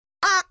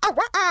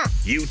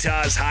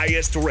Utah's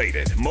highest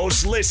rated,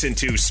 most listened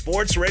to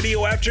sports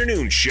radio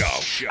afternoon show.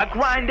 I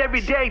grind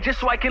every day just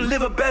so I can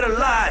live a better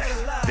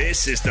life.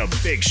 This is The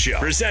Big Show,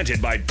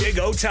 presented by Big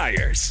O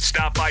Tires.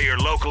 Stop by your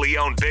locally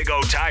owned Big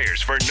O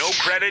Tires for no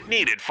credit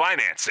needed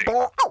financing.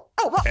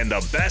 And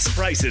the best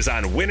prices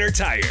on winter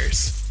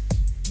tires.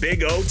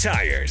 Big O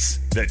Tires,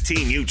 the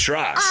team you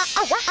trust.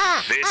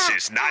 This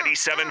is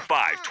 97.5,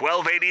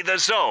 1280 The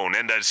Zone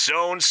and the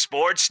Zone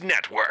Sports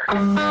Network.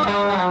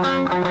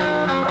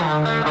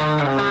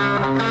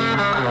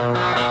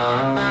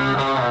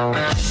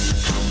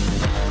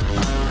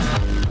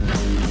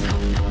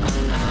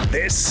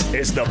 This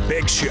is The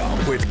Big Show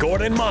with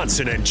Gordon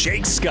Monson and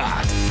Jake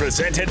Scott,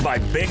 presented by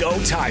Big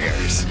O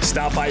Tires.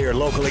 Stop by your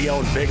locally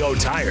owned Big O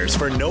Tires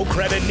for no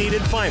credit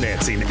needed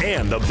financing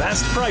and the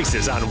best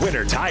prices on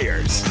winter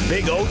tires.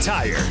 Big O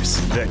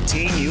Tires, the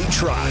team you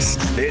trust.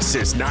 This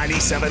is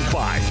 97.5,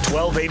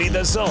 1280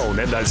 The Zone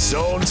and the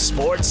Zone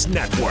Sports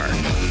Network.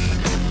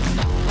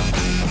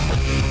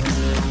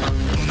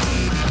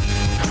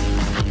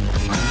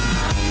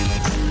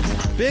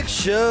 Big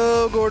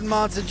Show, Gordon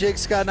Monson, Jake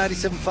Scott,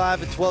 97.5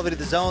 at 1280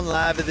 The Zone,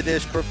 live at the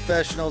Dish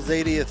Professionals,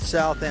 80th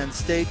South End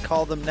State.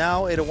 Call them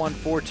now,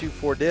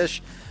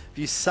 801-424-DISH. If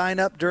you sign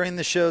up during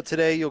the show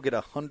today, you'll get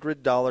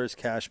 $100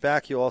 cash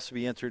back. You'll also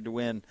be entered to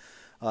win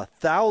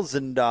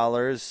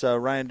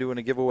 $1,000. Ryan doing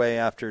a giveaway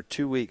after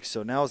 2 weeks.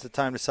 So now is the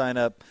time to sign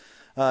up,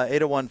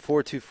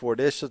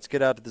 801-424-DISH. Let's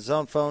get out to the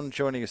Zone phone.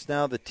 Joining us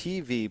now, the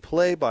TV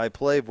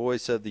play-by-play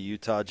voice of the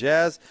Utah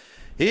Jazz.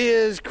 He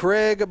is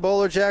Craig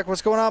Bolerjack.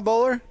 What's going on,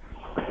 Bowler?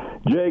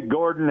 Jake,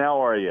 Gordon,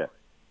 how are you?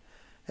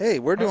 Hey,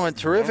 we're doing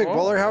terrific,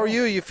 Bowler. How are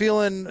you? You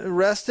feeling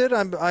rested?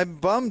 I'm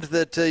bummed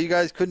that you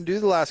guys couldn't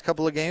do the last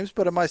couple of games,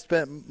 but it must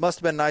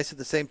have been nice at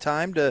the same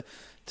time to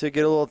get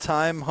a little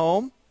time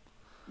home.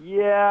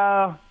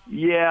 Yeah.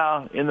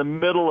 In the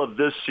middle of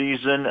this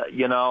season,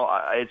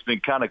 it's been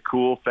kind of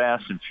cool,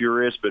 fast and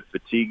furious, but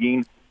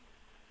fatiguing.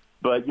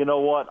 But you know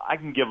what? I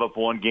can give up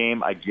one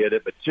game. I get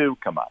it. But two,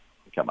 come on.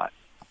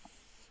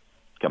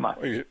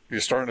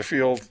 You're starting to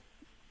feel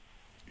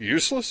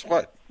useless?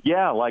 What?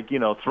 Yeah, like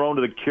thrown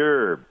to the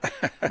curb.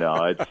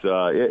 No, it's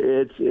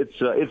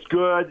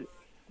good.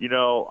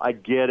 I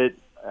get it,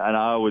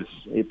 and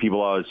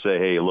people always say,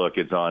 "Hey, look,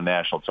 it's on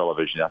national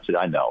television." I said,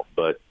 "I know,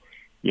 but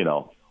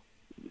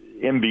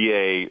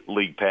NBA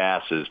League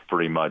Pass is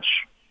pretty much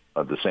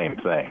the same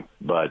thing."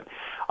 But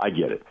I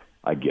get it.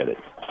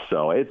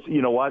 So it's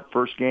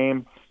first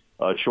game,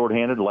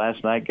 shorthanded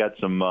last night, got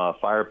some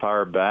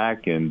firepower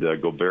back, and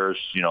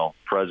Gobert's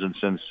presence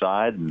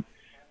inside, and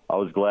I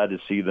was glad to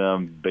see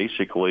them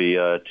basically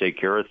take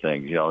care of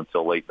things,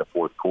 until late in the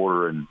fourth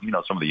quarter. And,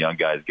 some of the young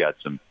guys got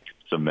some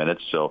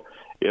minutes. So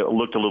it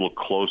looked a little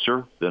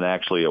closer than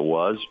actually it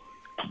was,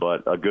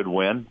 but a good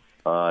win.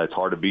 It's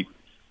hard to beat.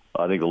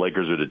 I think the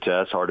Lakers are the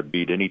test. Hard to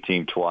beat any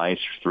team twice,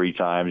 three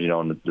times,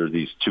 and there's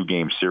these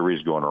 2-game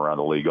series going around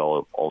the league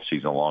all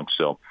season long.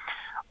 So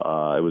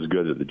it was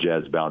good that the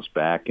Jazz bounced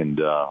back,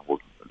 and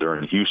they're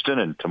in Houston.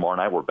 And tomorrow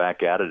night we're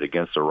back at it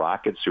against the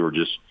Rockets, who are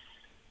just,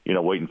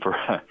 waiting for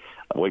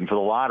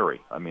the lottery.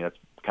 I mean, that's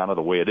kind of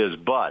the way it is.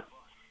 But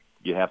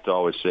you have to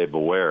always say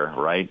beware,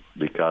 right?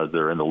 Because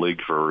they're in the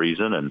league for a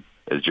reason. And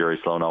as Jerry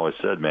Sloan always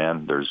said,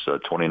 man, there's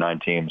 29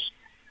 teams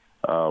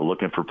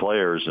looking for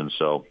players. And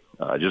so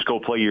just go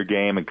play your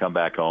game and come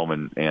back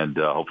home and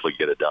hopefully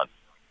get it done.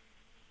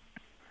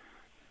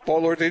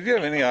 Bowler, did you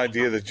have any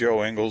idea that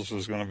Joe Ingles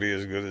was going to be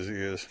as good as he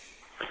is?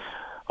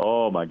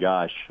 Oh, my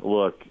gosh.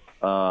 Look,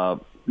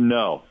 no.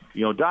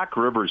 Doc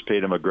Rivers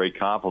paid him a great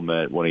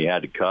compliment when he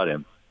had to cut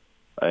him.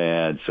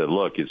 And said,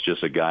 look, it's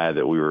just a guy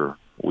that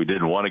we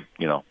didn't want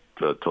to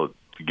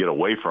get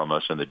away from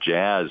us. And the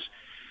Jazz,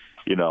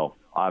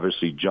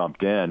 obviously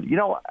jumped in.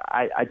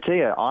 I tell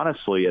you,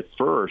 honestly, at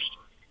first,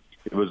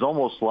 it was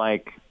almost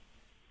like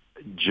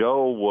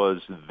Joe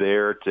was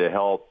there to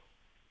help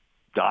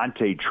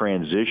Dante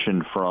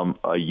transition from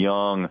a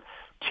young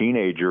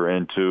teenager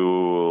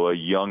into a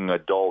young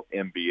adult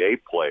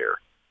NBA player.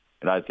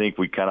 And I think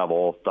we kind of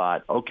all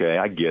thought, okay,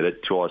 I get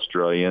it, 2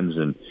 Australians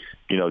and,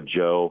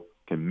 Joe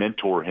can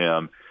mentor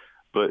him.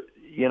 But,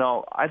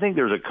 I think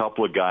there's a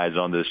couple of guys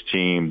on this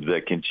team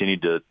that continue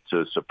to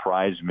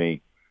surprise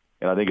me.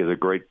 And I think it's a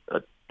great,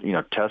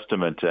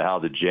 testament to how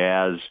the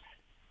Jazz,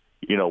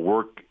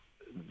 work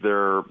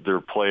their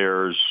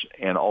players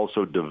and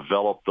also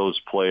develop those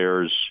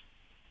players.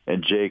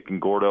 And Jake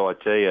and Gordo, I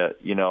tell you,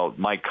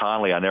 Mike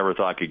Conley, I never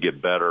thought could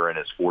get better in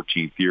his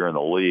 14th year in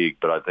the league.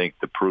 But I think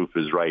the proof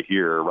is right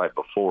here, right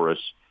before us.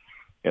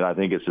 And I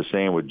think it's the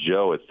same with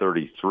Joe at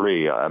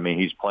 33. I mean,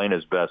 he's playing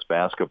his best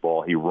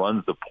basketball. He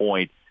runs the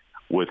point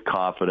with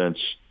confidence.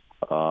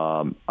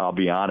 I'll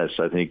be honest,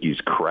 I think he's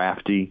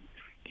crafty.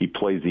 He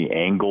plays the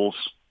angles.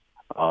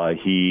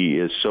 He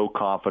is so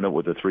confident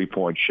with a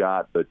three-point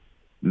shot, but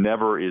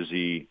never is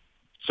he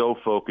so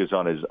focused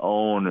on his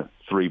own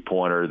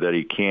three-pointer that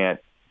he can't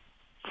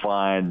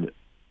find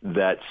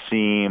that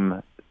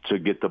seam to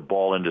get the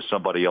ball into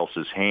somebody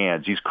else's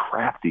hands. He's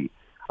crafty.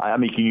 I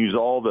mean, he can use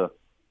all the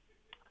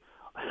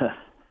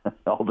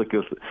all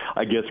the,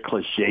 I guess,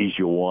 cliches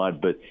you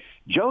want, but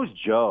Joe's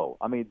Joe.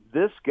 I mean,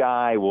 this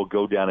guy will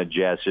go down in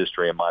Jazz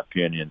history, in my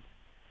opinion,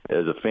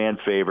 as a fan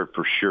favorite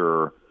for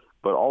sure.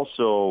 But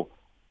also,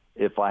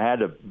 if I had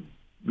to,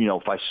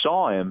 if I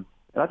saw him,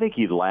 and I think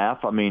he'd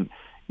laugh. I mean,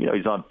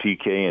 he's on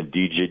PK and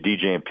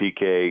DJ and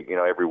PK,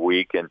 every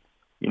week. And,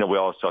 we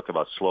always talk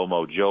about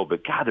slow-mo Joe.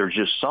 But, God, there's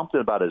just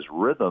something about his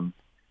rhythm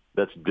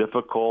that's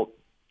difficult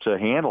to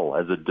handle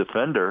as a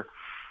defender.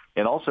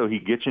 And also, he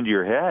gets into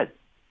your head.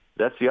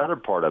 That's the other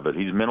part of it.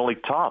 He's mentally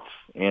tough,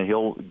 and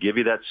he'll give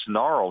you that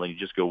snarl, and you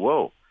just go,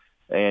 whoa.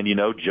 And,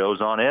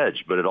 Joe's on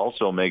edge. But it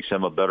also makes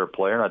him a better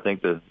player. And I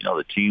think the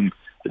team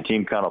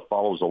kind of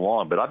follows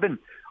along. But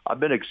I've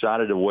been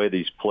excited the way that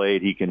he's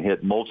played. He can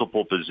hit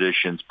multiple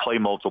positions, play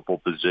multiple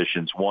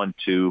positions, 1,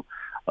 2,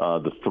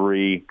 the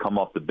 3, come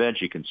off the bench.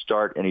 He can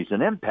start, and he's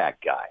an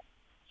impact guy.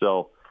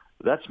 So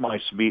that's my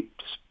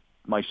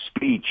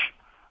speech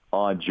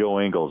on Joe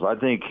Ingles. I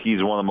think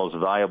he's one of the most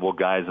valuable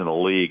guys in the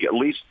league. At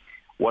least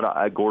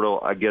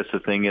Gordo, I guess the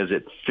thing is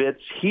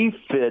he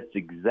fits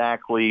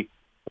exactly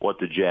what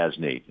the Jazz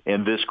need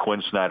in this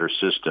Quinn Snyder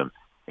system.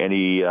 And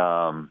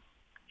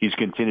he's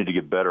continued to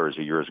get better as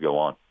the years go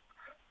on.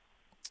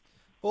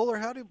 Bowler,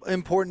 how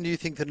important do you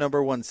think the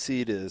number 1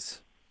 seed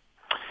is?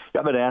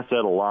 I've been asked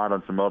that a lot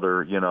on some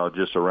other,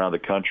 just around the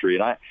country.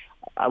 And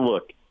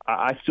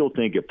I still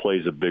think it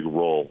plays a big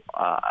role.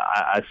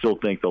 I still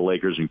think the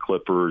Lakers and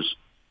Clippers,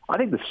 I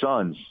think the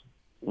Suns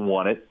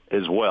want it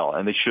as well,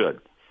 and they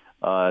should.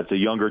 It's a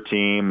younger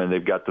team, and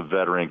they've got the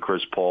veteran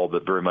Chris Paul,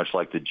 but very much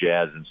like the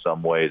Jazz in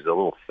some ways, a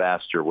little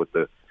faster with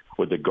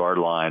the guard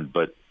line,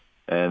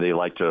 and they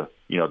like to,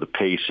 the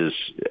pace is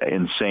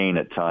insane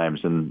at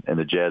times, and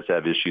the Jazz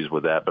have issues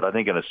with that. But I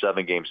think in a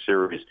 7-game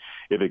series,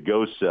 if it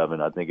goes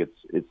 7, I think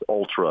it's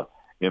ultra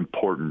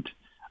important.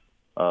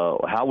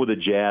 How would the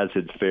Jazz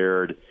had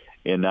fared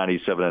in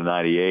 97 and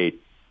 98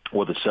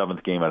 with the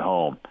 7th game at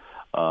home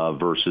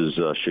versus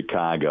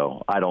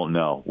Chicago? I don't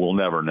know. We'll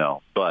never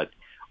know. But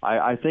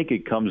I think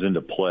it comes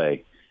into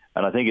play,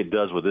 and I think it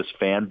does with this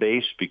fan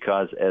base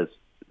because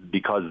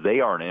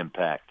they are an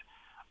impact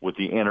with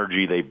the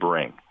energy they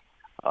bring.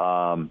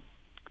 I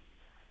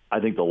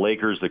think the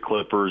Lakers, the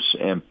Clippers,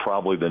 and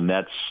probably the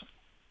Nets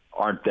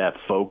aren't that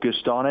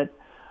focused on it.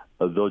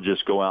 They'll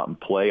just go out and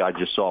play. I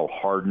just saw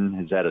Harden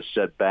has had a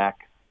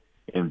setback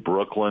in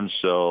Brooklyn,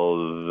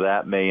 so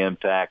that may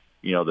impact,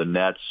 the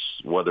Nets,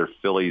 whether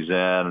Philly's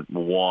in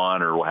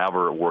 1 or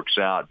however it works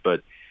out.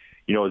 But,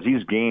 as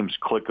these games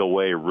click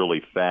away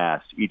really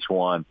fast, each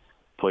one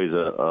plays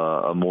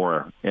a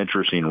more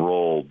interesting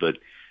role. But,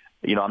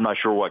 I'm not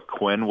sure what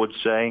Quinn would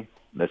say.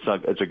 That's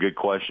a good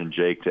question,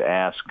 Jake, to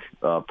ask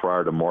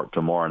prior to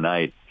tomorrow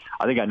night.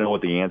 I think I know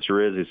what the answer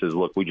is. He says,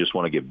 look, we just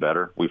want to get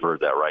better. We've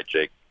heard that, right,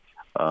 Jake?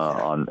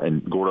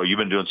 And Gordo, you've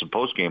been doing some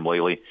post-game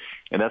lately,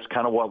 and that's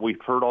kind of what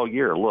we've heard all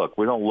year. Look,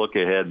 we don't look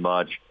ahead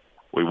much.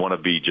 We want to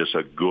be just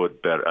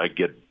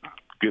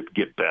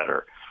get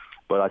better.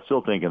 But I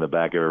still think in the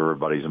back of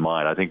everybody's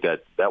mind, I think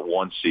that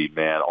 1 seed,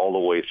 man, all the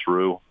way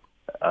through,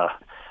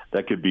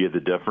 that could be the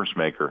difference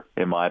maker,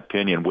 in my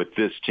opinion, with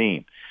this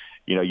team.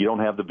 You don't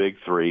have the big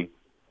 3,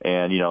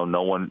 and,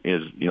 no one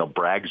is,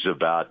 brags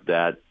about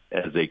that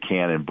as they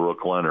can in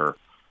Brooklyn or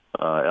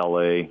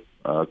L.A.,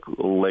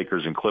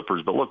 Lakers and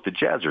Clippers. But, look, the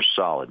Jazz are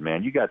solid,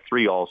 man. You got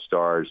 3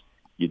 All-Stars.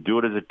 You do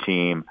it as a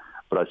team.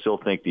 But I still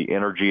think the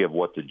energy of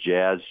what the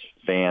Jazz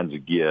fans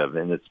give,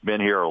 and it's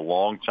been here a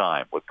long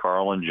time with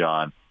Carl and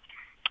John,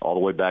 all the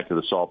way back to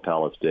the Salt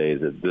Palace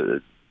days,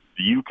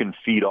 you can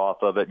feed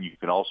off of it, and you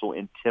can also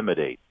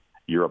intimidate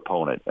your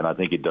opponent. And I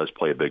think it does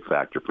play a big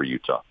factor for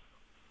Utah.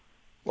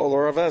 Well,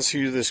 Laura, I've asked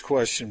you this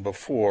question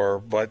before,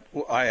 but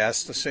I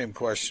asked the same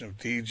question of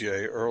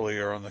DJ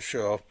earlier on the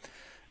show.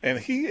 And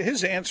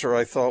his answer,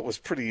 I thought, was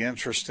pretty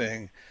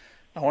interesting.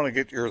 I want to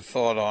get your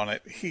thought on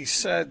it. He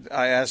said,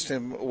 I asked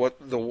him what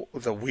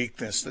the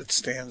weakness that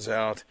stands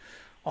out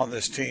on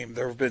this team.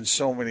 There have been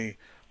so many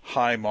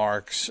high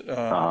marks,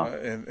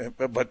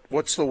 but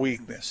what's the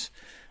weakness?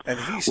 And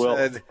he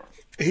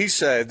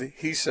said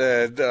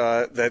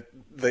that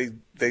they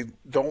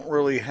don't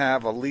really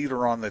have a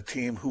leader on the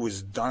team who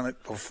has done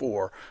it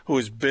before, who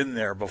has been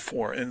there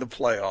before in the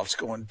playoffs,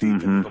 going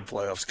deep into the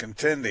playoffs,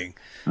 contending.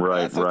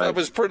 Right, I thought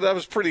that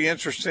was pretty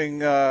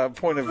interesting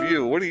point of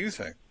view. What do you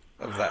think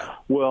of that?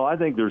 Well, I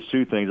think there's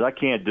 2 things. I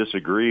can't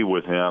disagree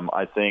with him.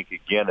 I think,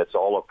 again, it's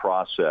all a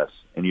process.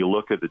 And you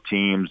look at the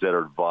teams that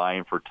are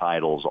vying for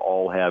titles,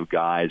 all have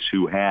guys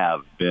who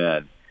have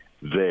been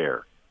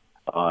there.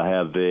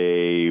 Durant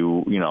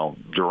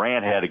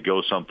had to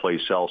go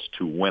someplace else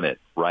to win it,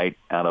 right,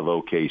 out of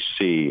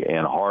OKC,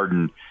 and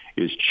Harden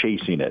is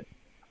chasing it.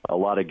 A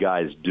lot of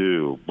guys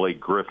do. Blake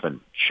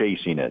Griffin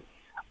chasing it.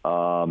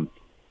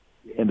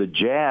 And the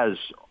Jazz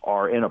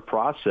are in a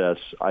process,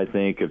 I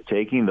think, of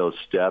taking those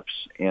steps.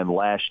 And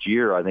last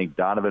year, I think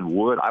Donovan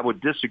Wood, I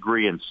would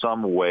disagree in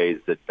some ways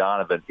that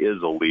Donovan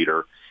is a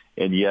leader.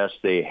 And, yes,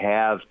 they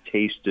have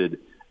tasted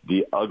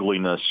the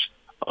ugliness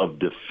of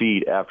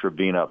defeat after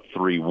being up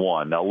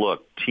 3-1. Now,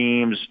 look,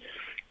 teams,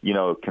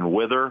 can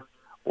wither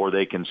or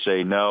they can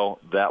say, no,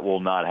 that will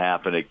not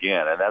happen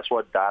again. And that's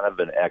what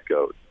Donovan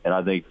echoed. And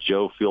I think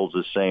Joe feels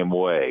the same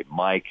way.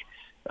 Mike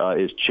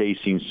is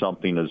chasing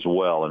something as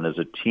well. And as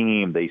a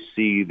team, they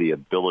see the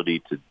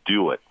ability to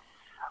do it.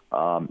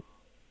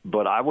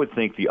 But I would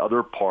think the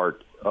other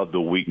part of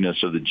the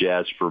weakness of the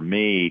Jazz for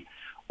me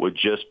would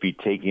just be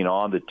taking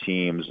on the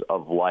teams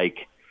of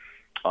like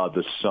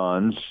the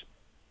Suns,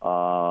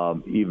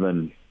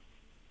 the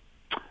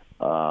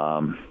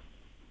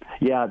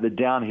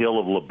downhill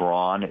of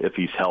LeBron, if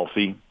he's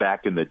healthy.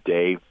 Back in the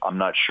day, I'm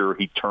not sure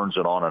he turns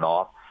it on and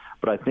off,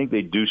 but I think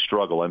they do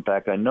struggle. In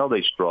fact, I know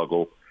they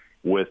struggle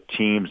with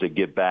teams that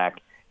get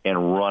back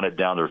and run it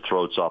down their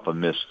throats off a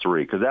missed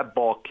three, because that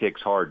ball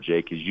kicks hard,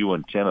 Jake, as you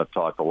and Tim have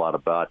talked a lot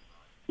about,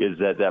 is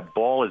that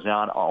ball is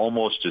on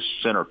almost to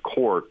center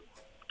court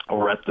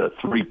or at the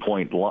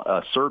three-point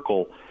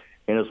circle,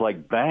 and it's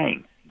like,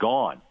 bang,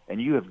 gone. And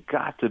you have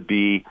got to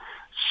be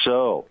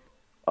so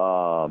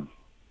you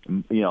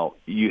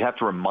have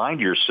to remind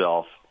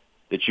yourself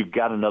that you've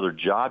got another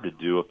job to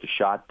do if the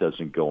shot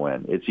doesn't go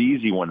in. It's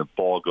easy when the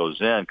ball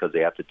goes in because they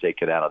have to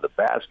take it out of the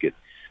basket.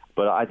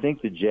 But I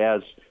think the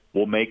Jazz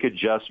will make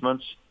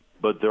adjustments,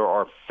 but there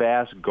are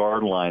fast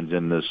guard lines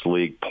in this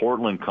league.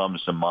 Portland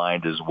comes to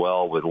mind as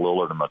well with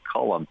Lillard and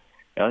McCollum.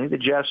 And I think the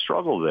Jazz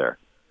struggle there.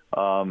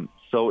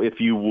 So if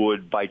you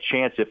would, by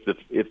chance,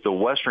 if the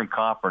Western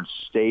Conference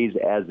stays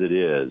as it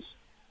is,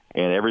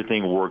 and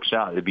everything works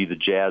out, it'd be the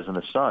Jazz and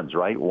the Suns,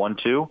 right?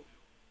 1-2,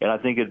 and I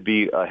think it'd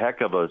be a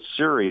heck of a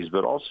series.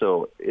 But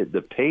also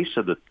the pace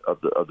of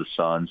the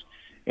Suns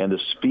and the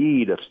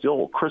speed of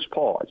still Chris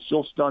Paul. It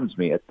still stuns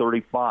me at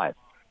 35.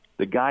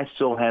 The guy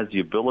still has the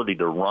ability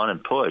to run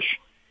and push,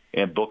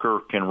 and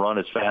Booker can run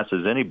as fast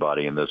as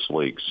anybody in this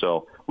league.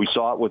 So we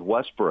saw it with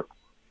Westbrook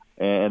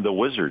and the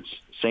Wizards.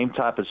 Same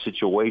type of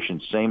situation,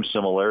 same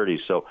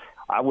similarities. So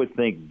I would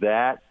think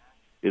that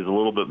is a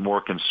little bit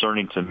more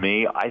concerning to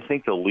me. I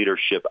think the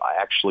leadership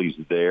actually is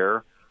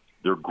there.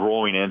 They're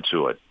growing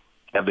into it.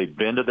 Have they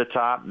been to the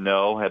top?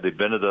 No. Have they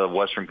been to the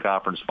Western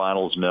Conference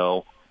Finals?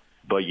 No.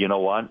 But you know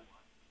what?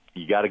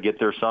 You got to get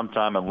there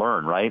sometime and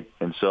learn, right?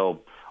 And so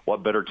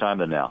what better time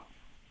than now?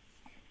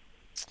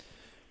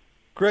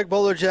 Craig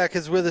Bolerjack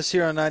is with us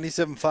here on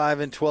 97.5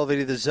 and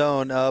 1280 The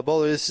Zone.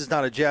 Boler, this is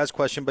not a Jazz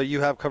question, but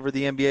you have covered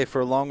the NBA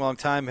for a long, long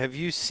time. Have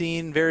you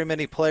seen very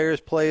many players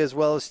play as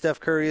well as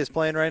Steph Curry is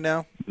playing right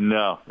now?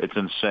 No, it's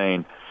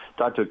insane.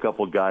 Talked to a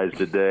couple of guys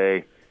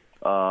today,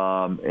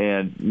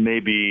 and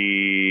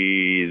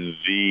maybe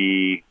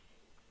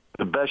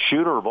the best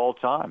shooter of all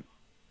time.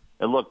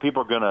 And look,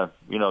 people are going to,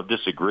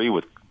 disagree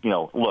with,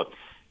 look,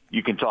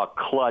 you can talk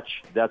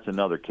clutch. That's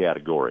another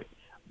category.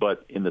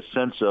 But in the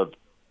sense of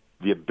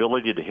the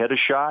ability to hit a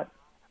shot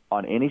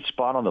on any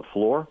spot on the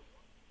floor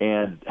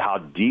and how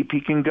deep he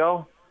can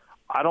go,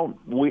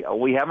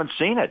 we haven't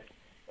seen it.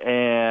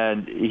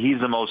 And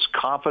he's the most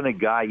confident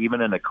guy,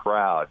 even in the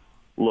crowd.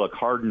 Look,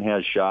 Harden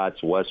has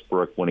shots.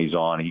 Westbrook, when he's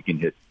on, he can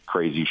hit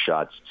crazy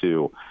shots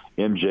too.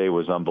 MJ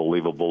was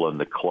unbelievable in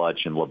the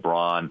clutch, and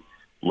LeBron.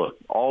 Look,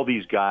 all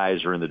these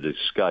guys are in the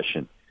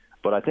discussion.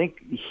 But I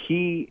think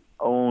he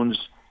owns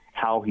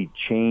how he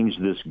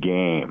changed this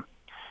game,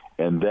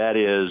 and that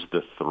is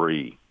the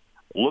three.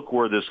 Look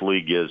where this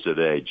league is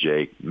today,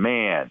 Jake.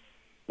 Man,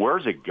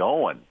 where's it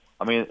going?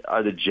 I mean,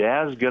 are the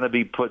Jazz going to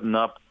be putting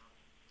up,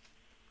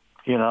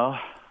 what's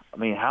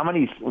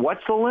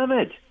the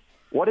limit?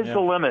 What is the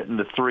limit in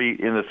the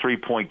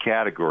 3-point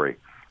category?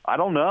 I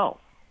don't know.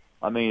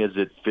 I mean, is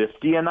it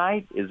 50 a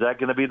night? Is that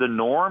going to be the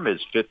norm?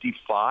 Is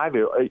 55?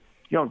 Is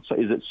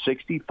it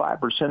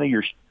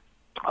 65%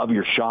 of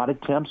your shot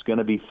attempts going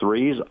to be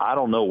threes? I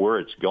don't know where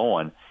it's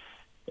going.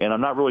 And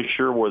I'm not really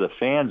sure where the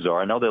fans are.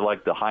 I know they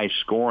like the high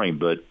scoring,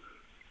 but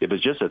if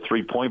it's just a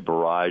 3-point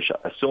barrage,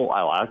 I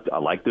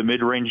like the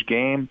mid-range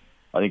game.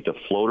 I think the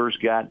floaters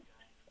got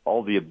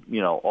all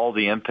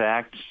the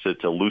impact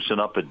to loosen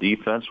up a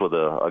defense with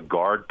a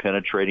guard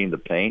penetrating the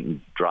paint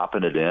and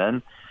dropping it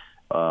in.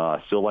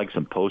 I still like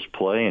some post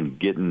play and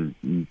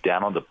getting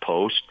down on the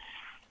post.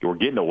 We're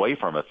getting away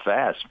from it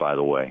fast, by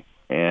the way,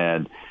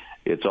 and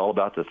it's all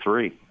about the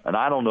three. And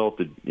I don't know if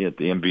the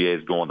NBA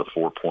is going the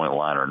 4-point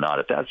line or not.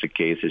 If that's the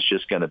case, it's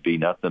just going to be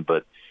nothing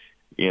but,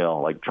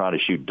 like trying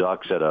to shoot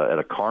ducks at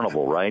a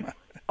carnival, right?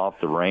 Off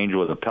the range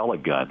with a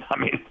pellet gun. I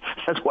mean,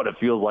 that's what it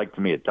feels like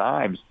to me at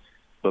times.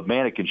 But,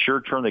 man, it can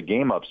sure turn the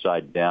game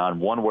upside down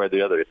one way or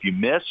the other. If you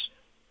miss,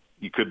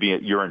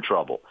 you're in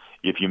trouble.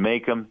 If you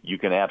make them, you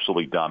can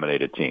absolutely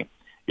dominate a team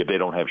if they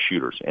don't have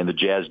shooters. And the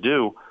Jazz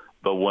do,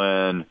 but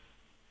when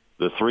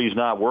the three's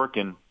not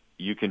working,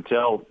 you can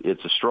tell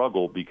it's a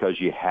struggle because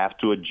you have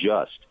to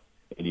adjust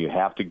and you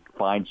have to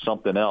find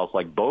something else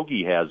like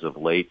Bogey has of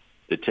late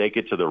to take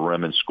it to the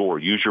rim and score.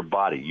 Use your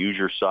body, use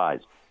your size.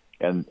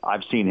 And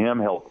I've seen him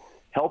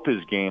help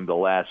his game the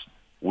last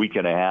week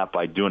and a half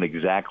by doing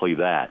exactly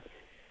that.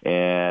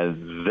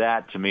 And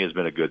that, to me, has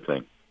been a good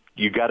thing.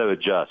 You got to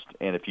adjust.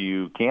 And if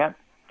you can't,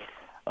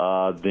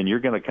 then you're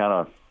going to kind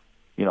of,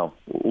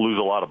 lose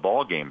a lot of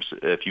ball games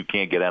if you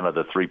can't get out of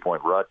the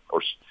 3-point rut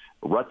or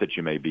rut that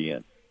you may be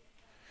in.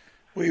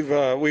 We've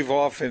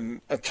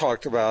often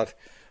talked about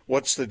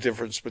what's the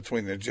difference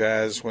between the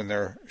Jazz when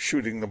they're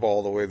shooting the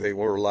ball the way they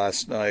were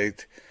last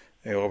night.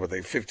 Were they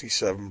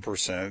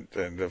 57%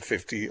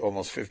 and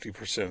almost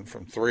 50%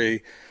 from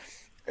three,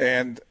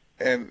 and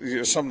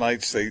some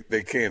nights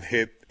they can't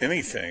hit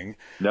anything.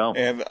 No.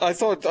 And I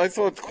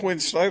thought Quinn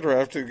Snyder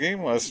after the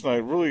game last night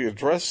really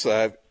addressed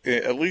that.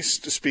 At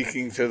least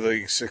speaking to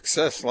the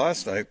success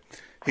last night,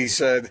 he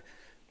said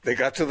they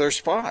got to their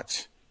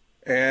spots.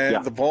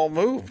 And the ball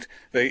moved.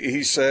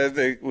 He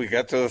said we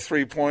got to the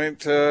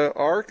 3-point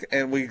arc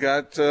and we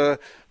got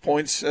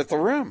points at the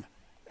rim.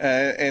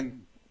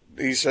 And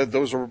he said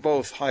those were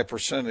both high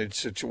percentage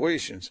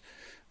situations.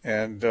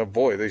 And,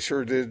 boy, they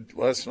sure did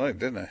last night,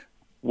 didn't they?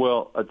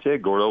 Well, I tell you,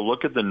 Gordo,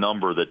 look at the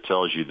number that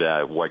tells you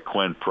that, why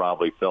Quinn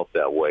probably felt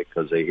that way,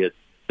 because they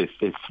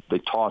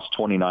tossed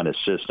 29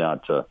 assists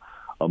out to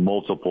a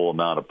multiple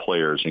amount of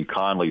players. And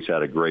Conley's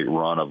had a great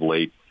run of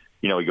late.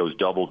 He goes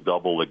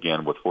double-double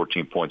again with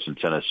 14 points and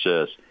 10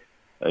 assists.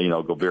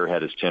 Gobert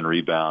had his 10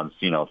 rebounds,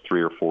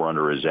 3 or 4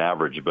 under his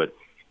average. But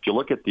if you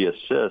look at the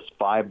assists,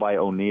 5 by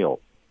O'Neal,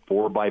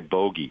 4 by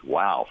Bogey,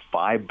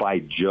 5 by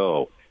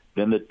Joe,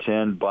 then the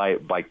 10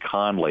 by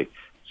Conley.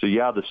 So,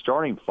 the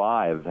starting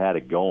 5 had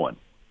it going.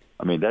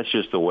 I mean, that's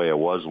just the way it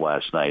was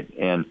last night.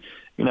 And,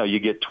 you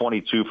get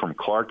 22 from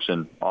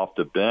Clarkson off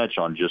the bench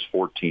on just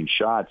 14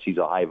 shots. He's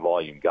a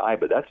high-volume guy,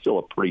 but that's still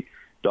a pretty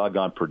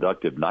doggone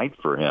productive night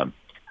for him.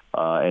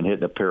 And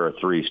hitting a pair of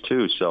threes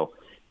too. So,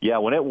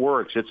 when it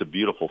works, it's a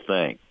beautiful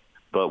thing.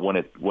 But when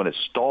it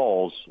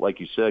stalls,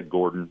 like you said,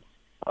 Gordon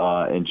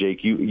and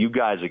Jake, you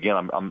guys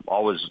again, I'm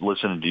always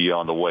listening to you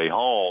on the way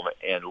home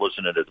and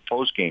listening to the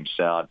post game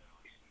sound.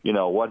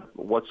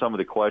 What some of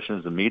the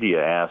questions the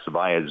media asks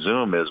via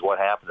Zoom is what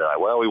happened tonight.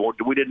 Well,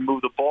 we didn't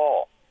move the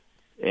ball,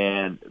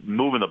 and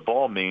moving the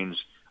ball means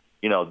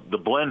the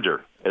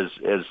blender is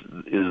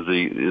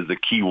the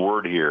key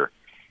word here.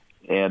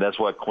 And that's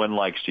what Quinn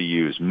likes to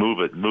use. Move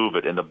it.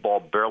 And the ball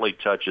barely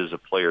touches a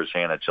player's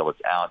hand until it's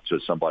out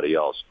to somebody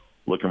else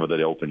looking for that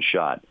open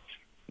shot.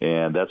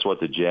 And that's what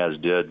the Jazz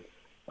did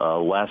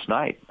last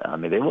night. I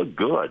mean, they look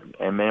good.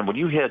 And, man, when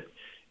you hit,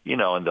 in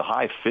the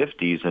high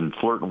 50s and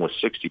flirting with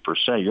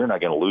 60%, you're not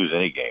going to lose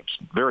any games.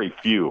 Very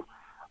few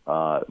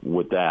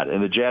with that.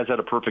 And the Jazz had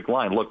a perfect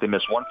line. Look, they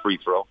missed one free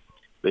throw.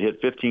 They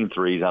hit 15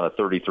 threes out of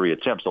 33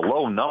 attempts. A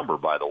low number,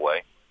 by the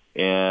way.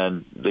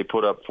 And they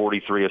put up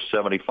 43 of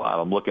 75.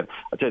 I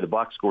tell you, the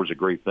box score is a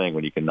great thing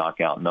when you can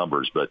knock out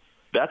numbers, but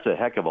that's a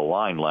heck of a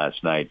line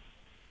last night,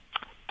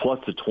 plus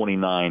the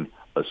 29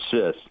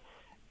 assists.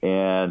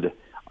 And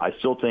I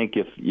still think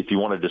if you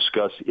want to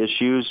discuss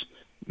issues,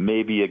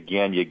 maybe,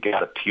 again, you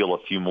got to peel a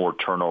few more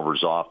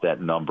turnovers off that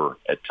number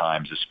at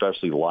times,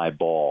 especially live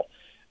ball.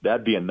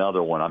 That'd be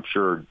another one. I'm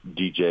sure,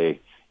 DJ,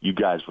 you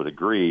guys would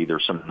agree.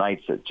 There's some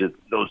nights that just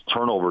those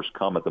turnovers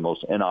come at the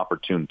most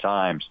inopportune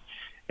times.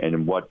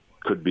 And what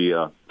could be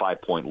a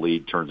 5-point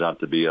lead turns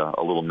out to be a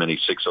little mini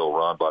 6-0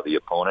 run by the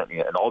opponent.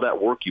 And all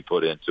that work you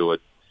put into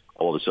it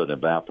all of a sudden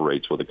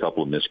evaporates with a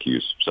couple of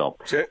miscues. So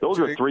those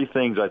are three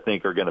things I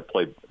think are going to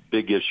play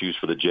big issues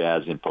for the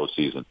Jazz in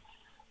postseason.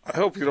 I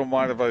hope you don't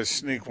mind if I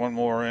sneak one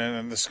more in,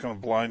 and this is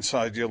going to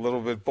blindside you a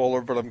little bit,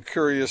 Bowler, but I'm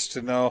curious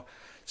to know,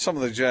 some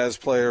of the Jazz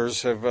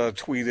players have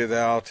tweeted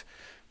out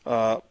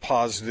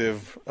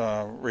positive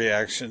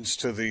reactions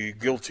to the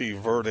guilty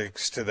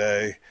verdicts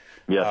today.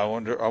 Yeah. I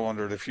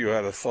wondered if you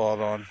had a thought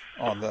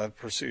on that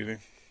proceeding.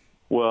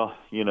 Well,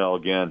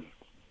 again,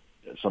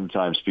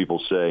 sometimes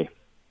people say,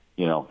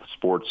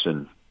 sports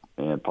and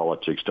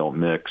politics don't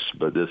mix,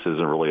 but this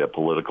isn't really a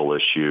political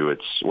issue.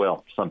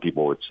 Some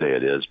people would say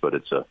it is, but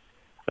it's a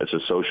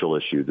social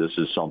issue. This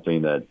is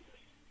something that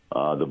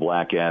the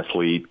black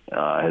athlete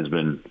has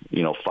been,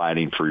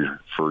 fighting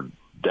for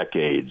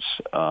decades,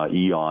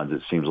 eons,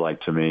 it seems like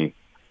to me.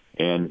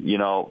 And,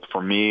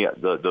 for me,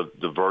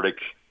 the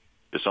verdict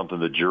is something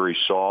the jury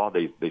saw.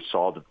 They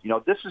saw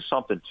that, this is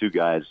something too,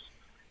 guys,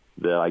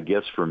 that I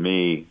guess for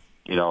me,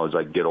 as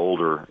I get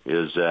older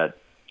is that,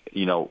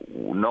 no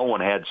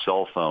one had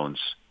cell phones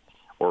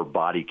or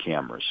body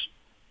cameras,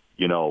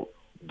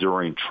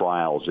 during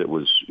trials. It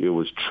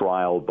was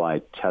trial by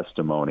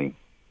testimony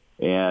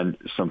and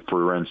some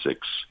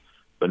forensics.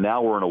 But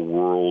now we're in a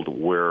world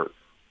where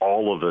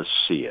all of us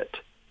see it,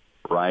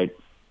 right?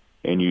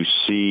 And you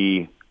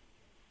see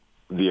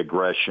the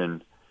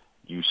aggression,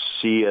 you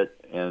see it,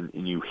 and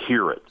you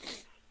hear it.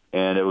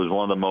 And it was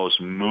one of the most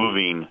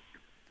moving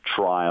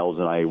trials,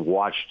 and I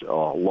watched a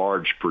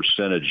large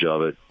percentage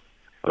of it.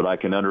 But I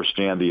can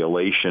understand the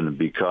elation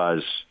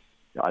because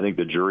I think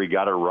the jury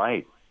got it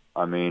right.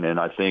 I mean, and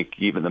I think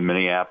even the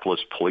Minneapolis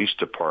Police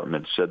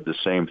Department said the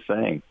same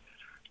thing.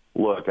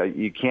 Look,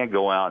 you can't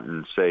go out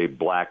and say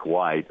black,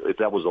 white. If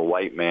that was a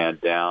white man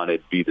down,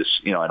 it'd be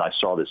this, and I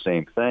saw the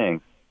same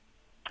thing,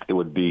 I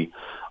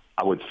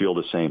would feel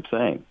the same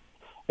thing.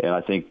 And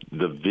I think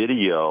the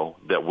video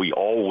that we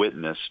all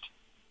witnessed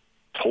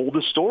told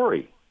the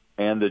story,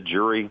 and the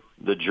jury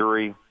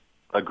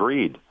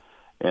agreed.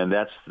 And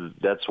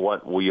that's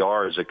what we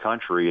are as a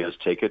country, is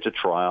take it to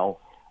trial,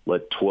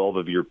 let 12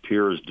 of your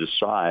peers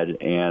decide,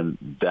 and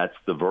that's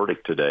the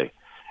verdict today.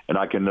 And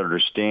I can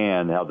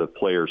understand how the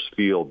players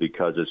feel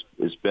because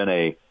it's been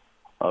a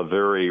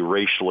very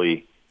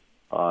racially,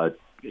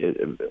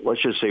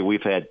 let's just say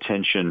we've had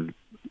tension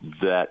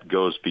that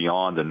goes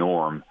beyond the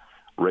norm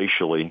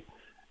racially.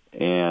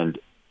 And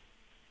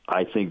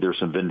I think there's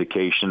some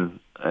vindication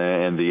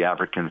in the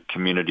African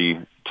community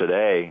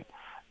today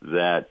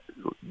that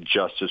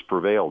justice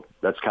prevailed.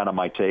 That's kind of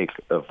my take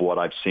of what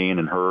I've seen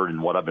and heard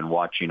and what I've been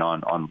watching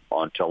on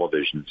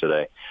television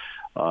today.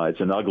 It's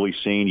an ugly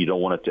scene. You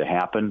don't want it to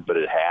happen, but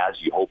it has.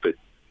 You hope it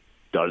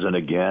doesn't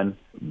again.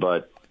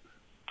 But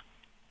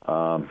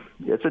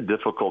it's a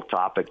difficult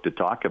topic to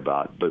talk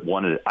about. But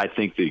I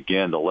think that,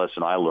 again, the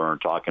lesson I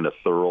learned talking to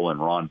Thurl and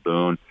Ron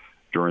Boone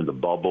during the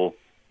bubble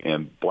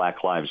and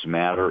Black Lives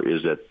Matter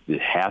is that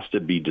it has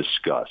to be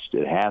discussed.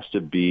 It has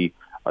to be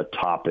a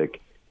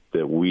topic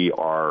that we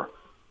are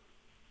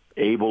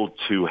able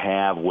to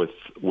have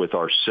with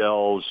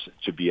ourselves,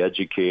 to be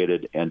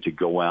educated and to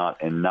go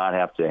out and not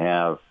have to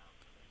have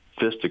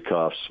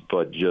fisticuffs,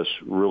 but just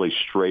really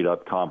straight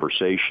up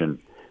conversation.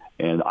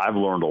 And I've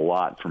learned a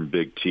lot from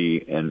Big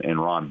T and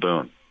Ron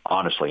Boone,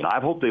 honestly. And I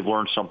hope they've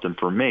learned something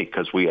from me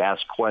because we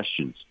ask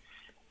questions.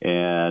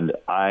 And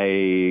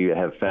I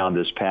have found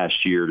this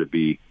past year to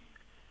be,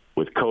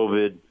 with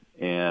COVID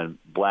and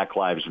Black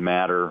Lives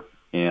Matter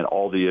and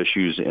all the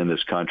issues in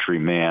this country,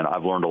 man,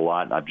 I've learned a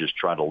lot, and I've just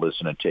tried to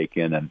listen and take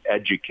in and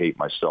educate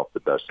myself the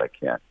best I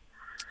can.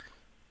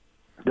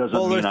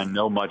 Doesn't mean I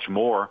know much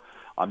more.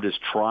 I'm just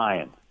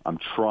trying. I'm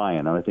trying,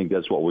 and I think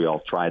that's what we all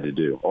try to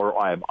do, or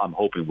I'm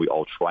hoping we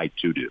all try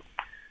to do.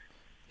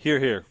 Hear,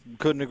 hear.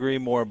 Couldn't agree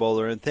more,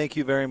 Bowler. And thank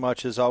you very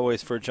much, as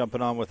always, for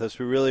jumping on with us.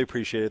 We really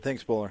appreciate it.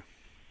 Thanks, Bowler.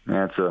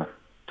 Man, it's a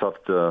tough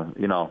I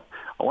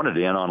wanted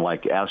to end on,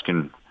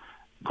 asking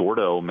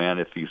Gordo, man,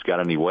 if he's got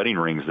any wedding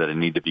rings that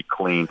need to be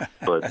cleaned.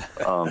 But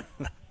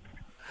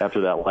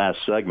after that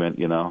last segment,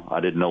 I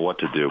didn't know what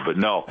to do. But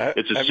no,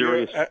 it's a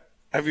serious.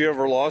 Have you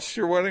ever lost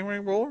your wedding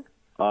ring, Bowler?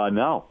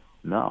 No,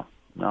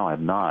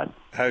 I've not.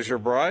 Has your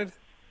bride?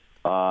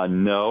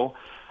 No.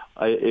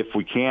 If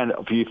we can,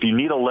 if you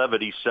need a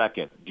levity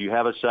second, do you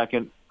have a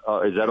second?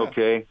 Is that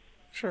okay?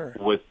 Sure.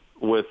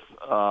 With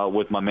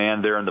my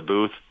man there in the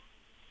booth.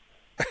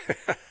 Do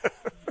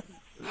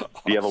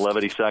you have a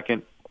levity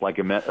second? Like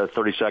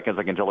 30 seconds,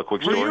 I can tell a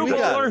quick story. For you,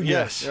 Bowler?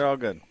 Yes. You're all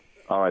good.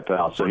 All right,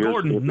 pal. So for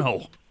Gordon,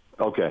 no.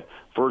 Okay.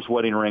 First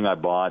wedding ring I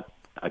bought,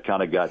 I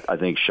kind of got, I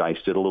think,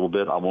 shysted a little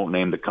bit. I won't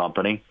name the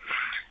company.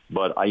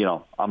 But,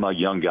 I'm a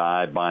young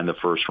guy buying the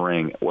first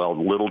ring. Well,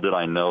 little did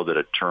I know that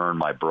it turned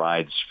my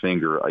bride's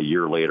finger a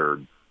year later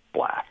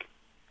black.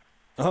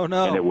 Oh,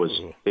 no. And it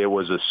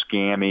was a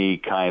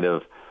scammy kind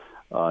of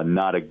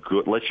not a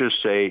good, let's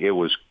just say it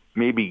was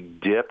maybe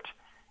dipped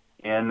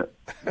in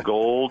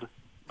gold,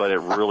 but it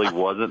really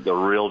wasn't the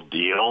real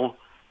deal.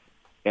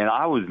 And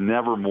I was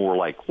never more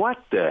like, what?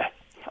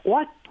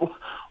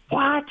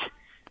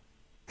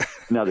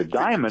 Now, the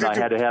diamond, I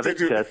had to have it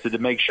tested to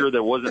make sure that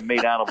it wasn't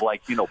made out of,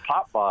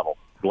 pop bottle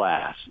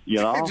glass,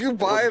 Did you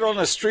buy it on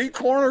a street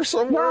corner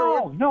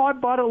somewhere? No, I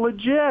bought it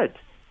legit.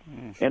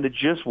 And it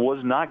just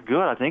was not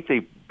good. I think they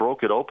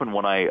broke it open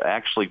when I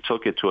actually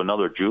took it to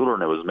another jeweler,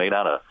 and it was made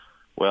out of,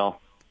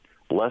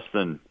 less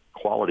than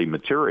quality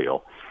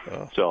material.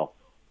 Oh. So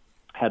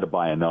had to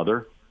buy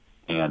another,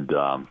 and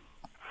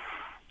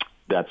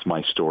that's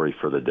my story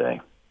for the day.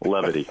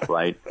 Levity,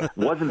 right?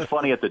 Wasn't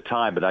funny at the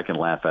time, but I can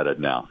laugh at it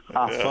now.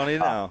 Funny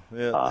now.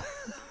 Yeah.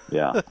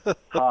 Yeah.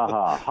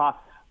 Ha.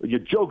 Your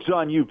joke's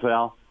on you,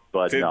 pal.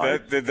 But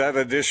did that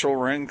initial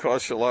ring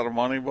cost you a lot of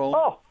money, Bowler?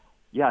 Oh,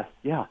 yeah.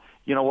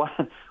 You know what?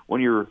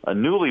 When you're a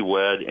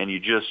newlywed and you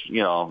just,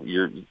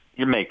 you're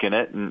making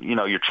it, and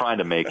you're trying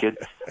to make it,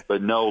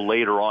 but no,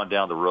 later on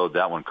down the road,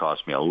 that one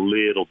cost me a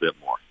little bit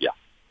more. Yeah.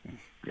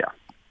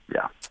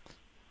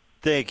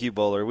 Thank you,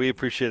 Bowler. We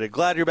appreciate it.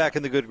 Glad you're back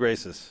in the good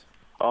graces.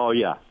 Oh,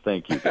 yeah.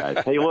 Thank you,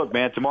 guys. Hey, look,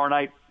 man, tomorrow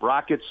night,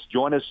 Rockets,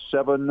 join us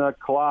 7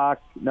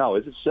 o'clock. No,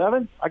 is it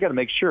 7? I got to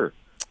make sure.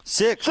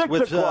 6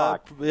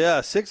 o'clock.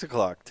 6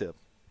 o'clock, Tip.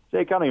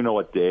 Jake, I don't even know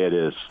what day it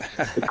is.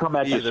 They come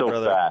at you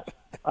so fast.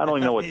 I don't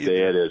even know what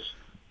day it is.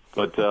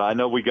 But I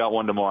know we got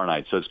one tomorrow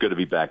night, so it's good to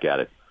be back at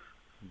it.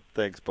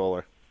 Thanks,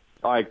 Bowler.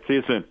 All right, see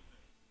you soon.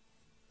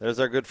 There's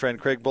our good friend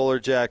Craig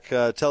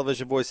Bolerjack,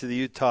 television voice of the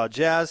Utah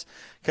Jazz.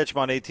 Catch him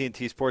on AT&T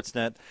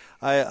Sportsnet.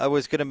 I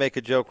was going to make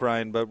a joke,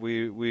 Ryan, but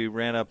we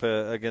ran up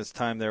against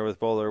time there with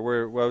Bowler.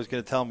 I was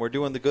going to tell him we're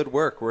doing the good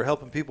work. We're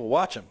helping people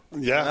watch him.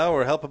 Yeah.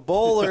 We're helping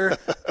Bowler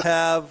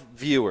have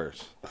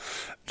viewers.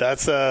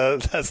 That's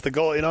the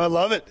goal. I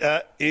love it.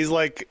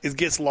 It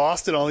gets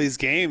lost in all these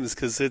games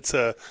because it's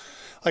I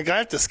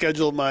have to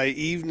schedule my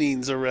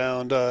evenings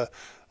around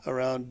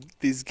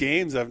these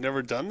games. I've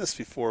never done this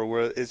before,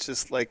 where it's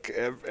just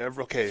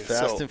okay.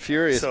 Fast and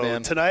furious,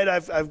 man. Tonight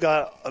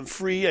I'm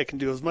free. I can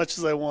do as much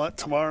as I want.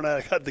 Tomorrow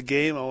night I got the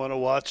game. I want to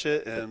watch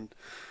it, and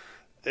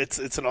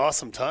it's an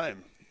awesome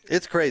time.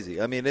 It's crazy.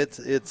 I mean,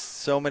 it's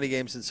so many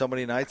games and so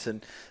many nights,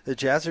 and the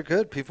Jazz are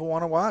good. People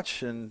want to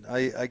watch, and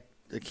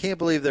I can't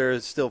believe there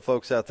is still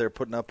folks out there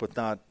putting up with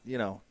not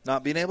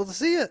being able to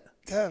see it.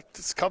 Yeah,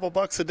 it's a couple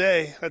bucks a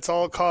day. That's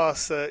all it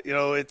costs.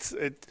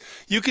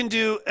 You can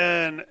do,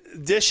 and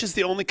Dish is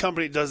the only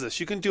company that does this.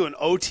 You can do an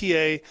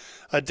OTA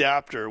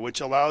adapter,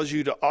 which allows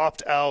you to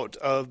opt out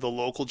of the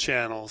local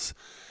channels,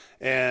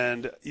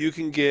 and you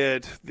can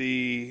get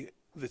the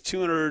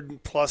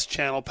 200 plus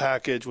channel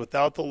package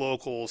without the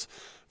locals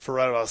for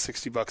right about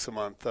 $60 a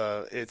month.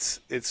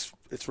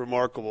 It's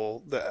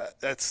remarkable.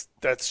 That's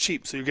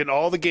cheap. So you're getting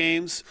all the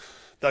games.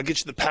 That'll get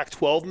you the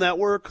Pac-12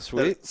 network.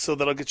 Sweet. So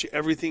that'll get you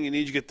everything you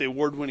need. You get the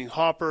award-winning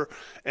Hopper,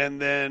 and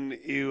then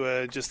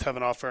you just have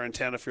an off-air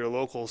antenna for your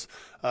locals.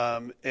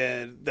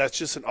 And that's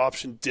just an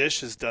option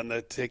Dish has done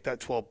to take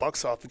that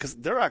 $12 off, because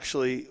they're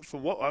actually,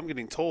 from what I'm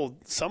getting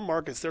told, some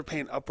markets they're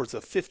paying upwards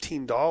of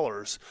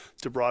 $15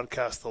 to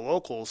broadcast the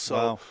locals. So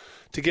wow.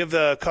 To give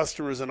the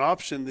customers an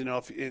option,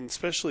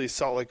 especially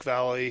Salt Lake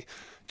Valley,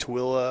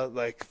 Tooele,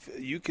 like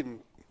you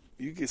can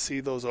see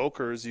those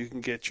Okers. You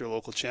can get your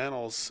local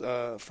channels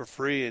for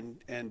free,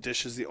 and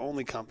Dish is the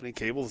only company.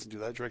 Cable doesn't do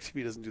that.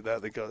 DirecTV doesn't do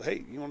that. They go,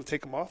 hey, you want to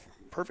take them off?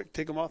 Perfect,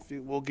 take them off.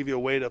 We'll give you a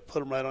way to put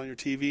them right on your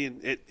TV,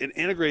 and it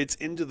integrates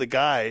into the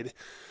guide,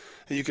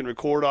 and you can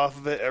record off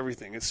of it,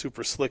 everything. It's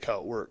super slick how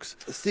it works.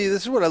 Steve,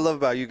 this is what I love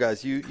about you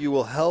guys. You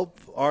will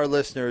help our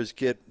listeners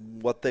get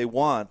what they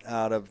want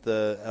out of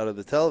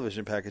the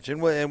television package,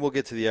 and we'll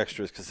get to the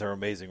extras because they're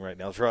amazing right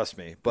now. Trust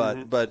me.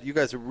 But you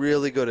guys are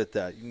really good at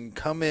that. You can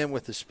come in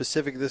with a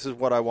specific. This is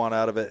what I want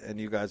out of it, and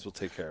you guys will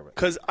take care of it.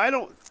 Because I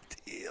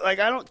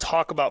don't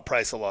talk about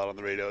price a lot on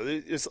the radio.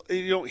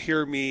 You don't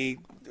hear me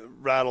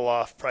rattle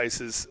off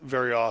prices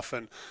very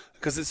often,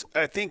 because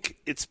I think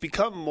it's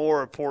become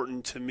more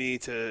important to me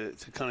to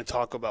kind of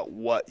talk about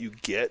what you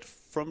get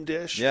from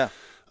Dish. Yeah.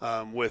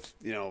 With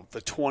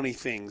the 20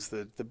 things,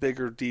 the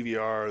bigger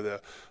DVR,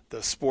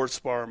 the sports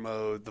bar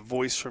mode, the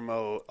voice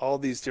remote, all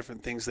these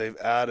different things they've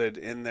added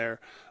in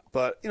there.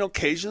 But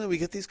occasionally we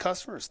get these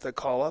customers that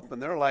call up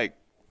and they're like,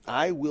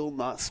 I will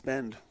not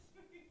spend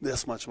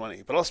this much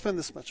money, but I'll spend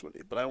this much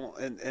money, but I won't.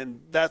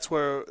 And that's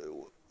where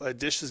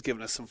Dish has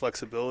given us some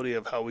flexibility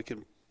of how we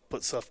can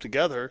put stuff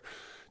together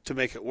to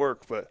make it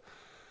work. But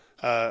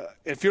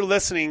if you're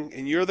listening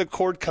and you're the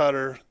cord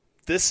cutter,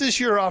 this is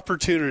your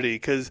opportunity,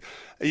 because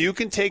you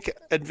can take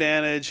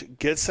advantage,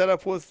 get set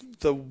up with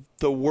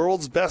the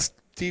world's best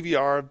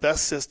DVR,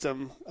 best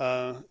system.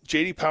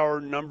 JD Power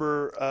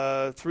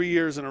number 3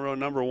 years in a row,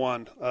 number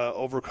one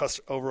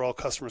overall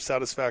customer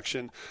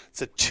satisfaction.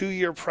 It's a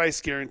 2-year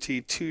price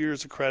guarantee, 2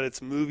 years of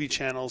credits, movie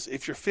channels.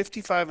 If you're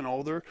 55 and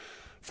older,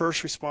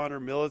 first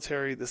responder,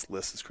 military, this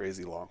list is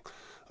crazy long.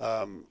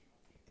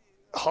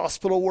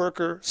 Hospital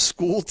worker,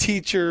 school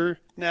teacher,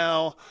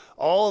 now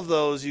all of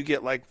those you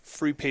get like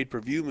free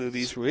pay-per-view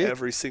movies Sweet.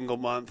 Every single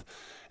month.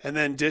 And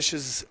then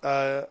Dish's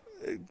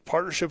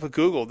partnership with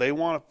Google, they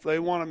want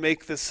to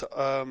make this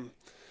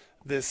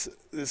this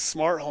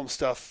smart home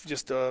stuff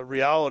just a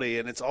reality,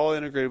 and it's all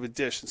integrated with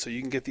Dish. And so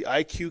you can get the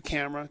IQ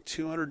camera,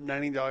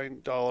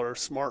 $299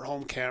 smart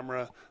home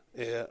camera.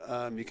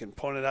 You can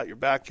point it out your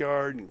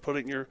backyard, you can put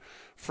it in your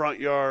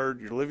front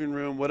yard, your living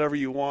room, whatever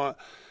you want.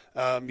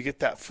 You get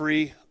that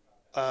free.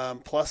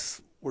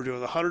 Plus, we're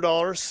doing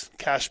 $100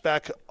 cash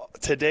back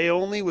today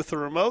only with the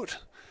remote,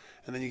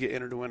 and then you get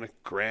entered to win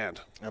 $1,000.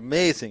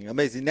 Amazing.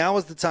 Now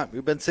is the time.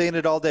 We've been saying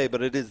it all day,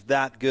 but it is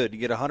that good. You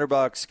get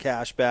 $100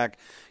 cash back,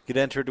 get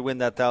entered to win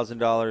that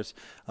 $1,000.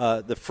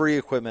 The free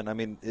equipment. I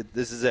mean,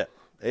 this is it.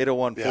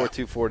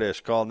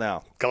 801-424-DISH. Call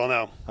now. Call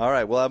now. All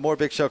right, we'll have more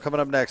Big Show coming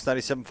up next.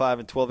 97.5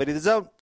 and 1280 The Zone.